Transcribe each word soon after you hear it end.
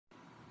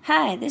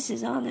Hi, this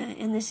is Anna,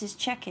 and this is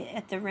Check It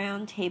at the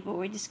Round Table,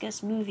 where we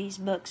discuss movies,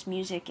 books,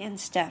 music, and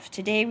stuff.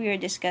 Today we are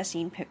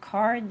discussing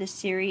Picard, the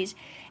series,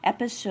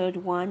 episode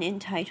 1,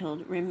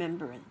 entitled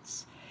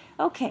Remembrance.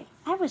 Okay,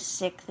 I was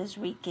sick this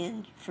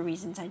weekend for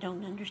reasons I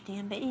don't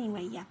understand, but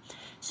anyway, yeah.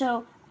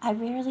 So, I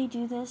rarely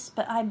do this,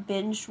 but I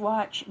binge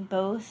watch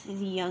both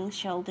The Young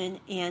Sheldon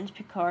and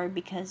Picard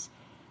because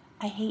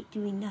I hate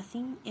doing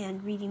nothing,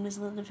 and reading was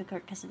a little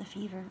difficult because of the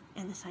fever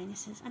and the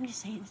sinuses. I'm just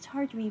saying, it's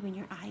hard to read when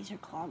your eyes are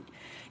clogged.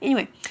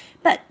 Anyway,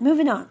 but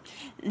moving on.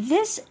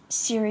 This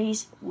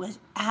series was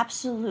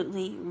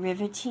absolutely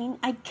riveting.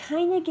 I'd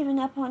kind of given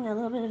up on a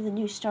little bit of the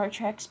new Star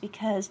Treks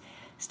because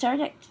Star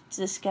Trek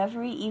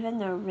Discovery, even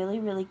though really,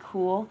 really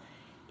cool,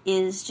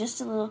 is just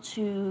a little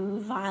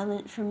too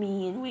violent for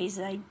me in ways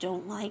that I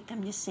don't like.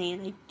 I'm just saying,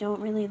 I don't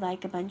really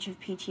like a bunch of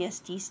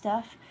PTSD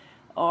stuff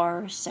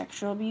or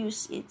sexual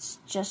abuse. It's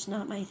just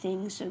not my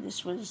thing, so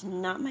this was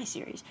not my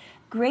series.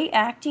 Great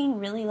acting,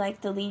 really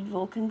like the lead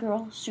Vulcan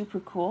girl,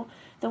 super cool.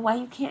 Though why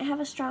you can't have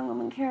a strong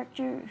woman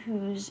character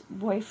whose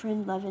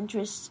boyfriend, love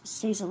interest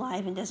stays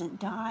alive and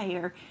doesn't die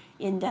or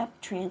end up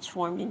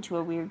transformed into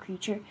a weird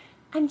creature.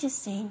 I'm just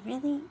saying,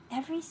 really?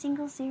 Every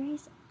single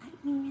series? I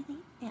mean, really?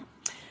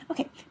 Yeah.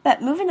 Okay,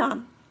 but moving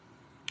on.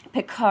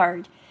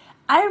 Picard.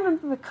 I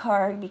remember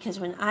Picard because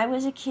when I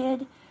was a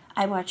kid,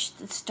 I watched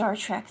the Star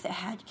Trek that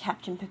had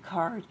Captain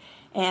Picard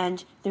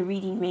and the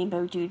Reading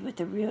Rainbow dude with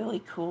the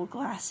really cool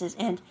glasses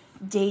and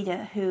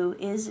Data, who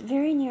is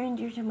very near and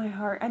dear to my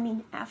heart. I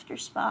mean, after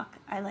Spock,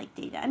 I like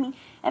Data. I mean,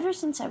 ever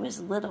since I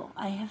was little,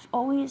 I have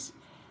always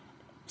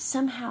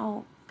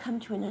somehow come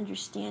to an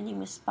understanding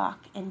with Spock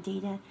and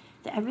Data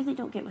that I really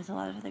don't get with a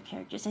lot of other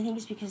characters. I think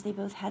it's because they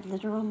both had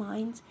literal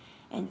minds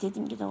and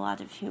didn't get a lot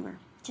of humor.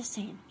 Just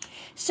saying.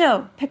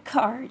 So,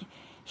 Picard.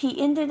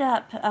 He ended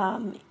up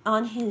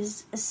on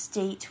his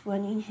estate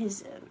running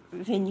his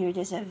vineyard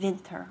as a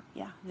vintner.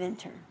 Yeah,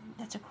 vintner.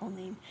 That's a cool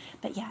name.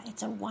 But yeah,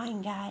 it's a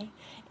wine guy,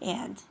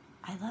 and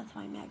I love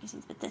wine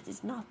magazines, but that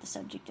is not the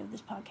subject of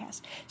this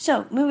podcast.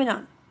 So, moving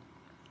on.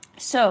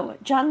 So,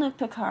 Jean-Luc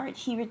Picard,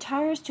 he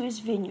retires to his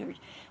vineyard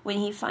when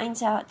he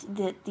finds out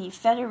that the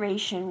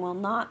Federation will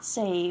not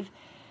save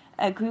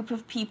a group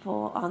of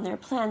people on their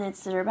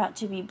planets that are about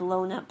to be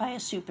blown up by a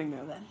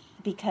supernova,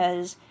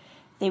 because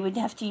they would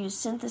have to use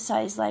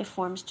synthesized life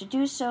forms to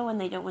do so,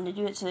 and they don't want to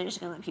do it, so they're just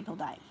going to let people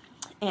die.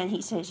 And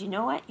he says, you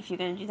know what, if you're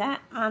going to do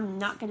that, I'm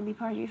not going to be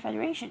part of your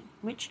Federation.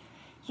 Which,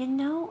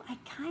 I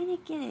kind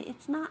of get it.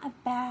 It's not a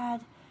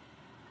bad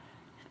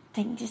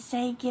thing to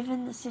say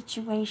given the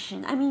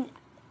situation. I mean,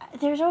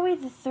 there's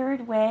always the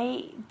third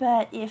way,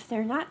 but if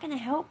they're not going to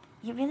help,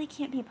 you really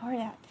can't be a part of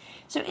that.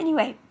 So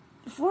anyway,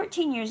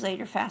 14 years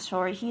later, fast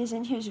forward, he is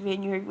in his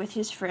vineyard with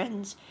his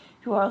friends,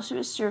 who are also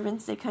his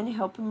servants. They kind of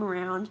help him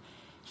around.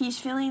 He's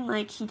feeling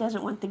like he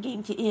doesn't want the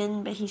game to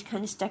end, but he's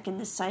kind of stuck in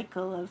this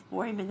cycle of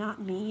boring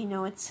monotony.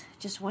 It's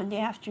just one day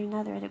after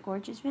another at a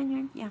gorgeous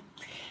vineyard. Yeah.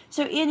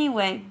 So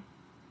anyway,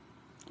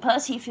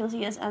 plus he feels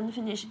he has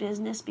unfinished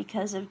business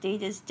because of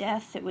Data's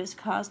death that was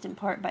caused in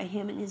part by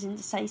him and his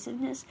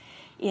indecisiveness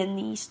in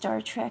the Star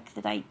Trek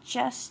that I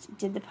just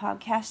did the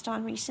podcast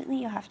on recently.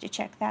 You'll have to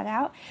check that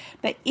out.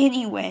 But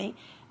anyway,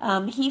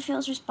 he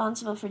feels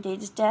responsible for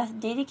Data's death.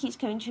 Data keeps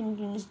coming to him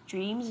in his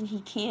dreams, and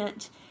he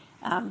can't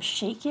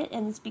shake it,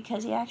 and it's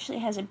because he actually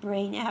has a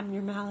brain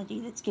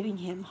abnormality that's giving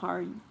him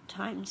hard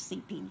time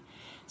sleeping.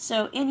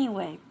 So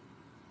anyway,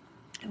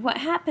 what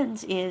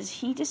happens is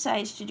he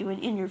decides to do an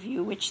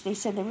interview, which they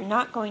said they were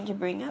not going to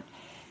bring up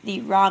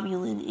the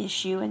Romulan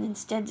issue, and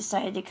instead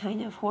decided to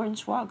kind of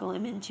hornswoggle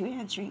him into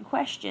answering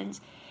questions.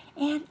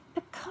 And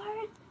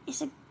Picard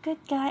is a good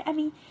guy. I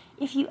mean,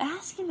 if you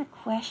ask him a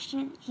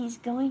question, he's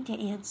going to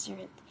answer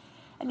it.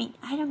 I mean,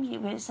 I don't mean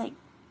it where it's like,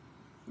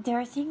 there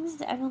are things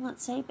that I will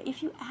not say, but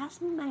if you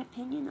ask me my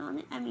opinion on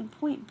it, I mean,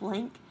 point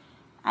blank,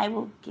 I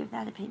will give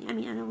that opinion. I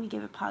mean, I know we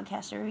give a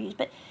podcast reviews,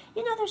 but,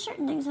 there's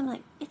certain things I'm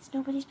like, it's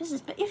nobody's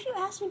business. But if you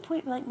ask me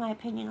point blank my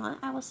opinion on it,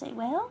 I will say,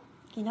 well,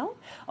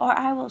 or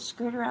I will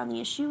skirt around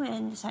the issue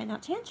and decide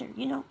not to answer,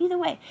 either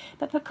way.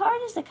 But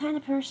Picard is the kind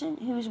of person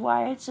who is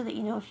wired so that,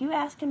 if you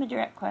ask him a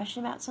direct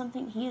question about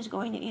something, he is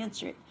going to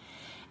answer it.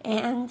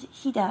 And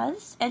he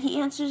does, and he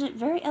answers it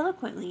very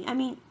eloquently. I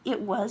mean, it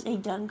was a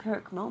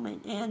Dunkirk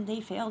moment, and they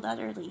failed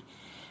utterly.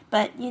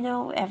 But,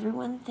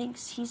 everyone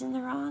thinks he's in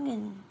the wrong,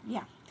 and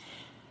yeah.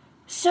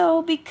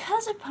 So,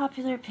 because of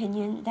popular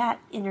opinion, that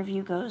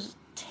interview goes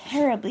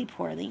terribly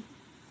poorly.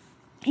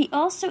 He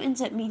also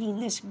ends up meeting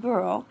this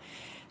girl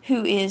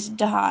who is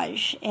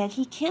Dahj, and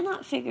he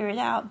cannot figure it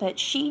out, but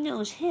she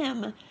knows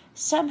him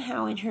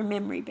somehow in her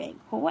memory bank.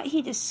 Well, what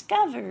he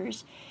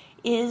discovers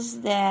is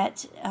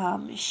that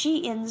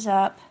she ends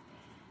up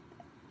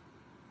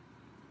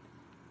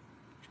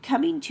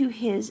coming to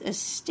his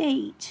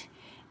estate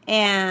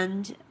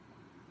and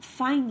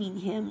finding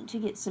him to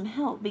get some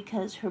help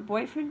because her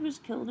boyfriend was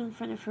killed in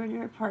front of her in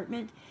her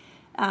apartment.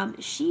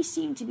 She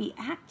seemed to be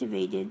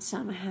activated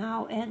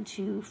somehow and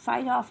to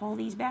fight off all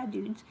these bad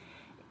dudes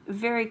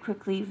very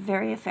quickly,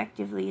 very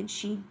effectively, and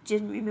she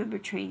didn't remember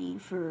training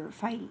for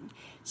fighting.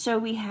 So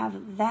we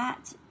have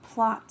that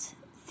plot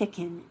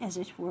thicken, as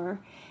it were.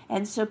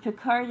 And so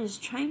Picard is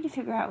trying to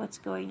figure out what's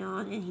going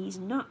on, and he's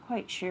not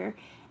quite sure.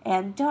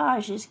 And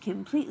Dahj is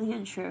completely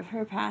unsure of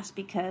her past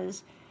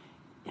because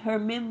her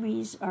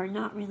memories are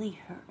not really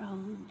her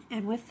own.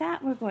 And with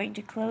that, we're going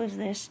to close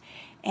this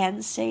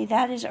and say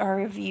that is our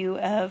review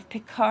of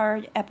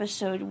Picard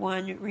Episode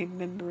 1,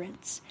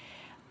 Remembrance.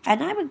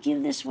 And I would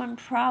give this one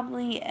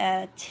probably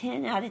a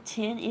 10 out of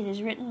 10. It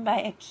is written by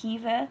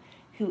Akiva,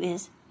 who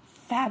is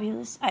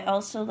fabulous. I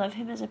also love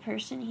him as a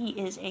person. He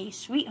is a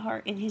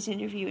sweetheart in his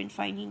interview in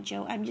Finding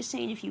Jo. I'm just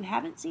saying, if you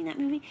haven't seen that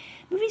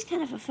movie's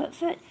kind of a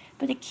foot,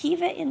 but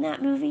Akiva in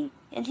that movie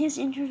and his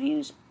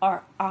interviews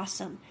are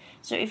awesome.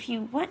 So if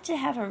you want to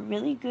have a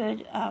really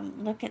good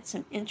look at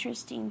some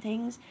interesting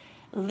things,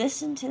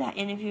 listen to that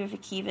interview of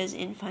Akiva's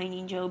in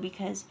Finding Jo,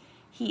 because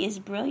he is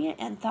brilliant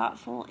and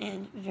thoughtful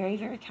and very,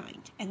 very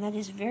kind. And that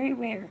is very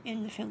rare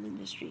in the film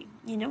industry,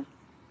 you know?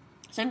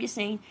 So I'm just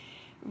saying,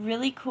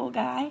 really cool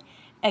guy.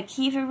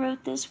 Akiva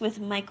wrote this with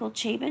Michael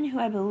Chabon, who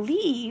I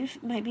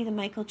believe might be the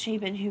Michael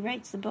Chabon who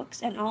writes the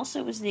books, and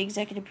also was the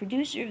executive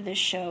producer of this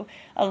show,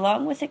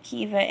 along with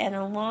Akiva and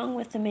along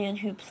with the man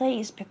who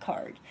plays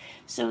Picard.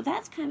 So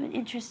that's kind of an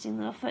interesting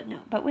little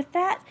footnote. But with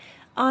that,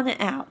 on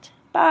and out.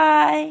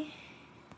 Bye!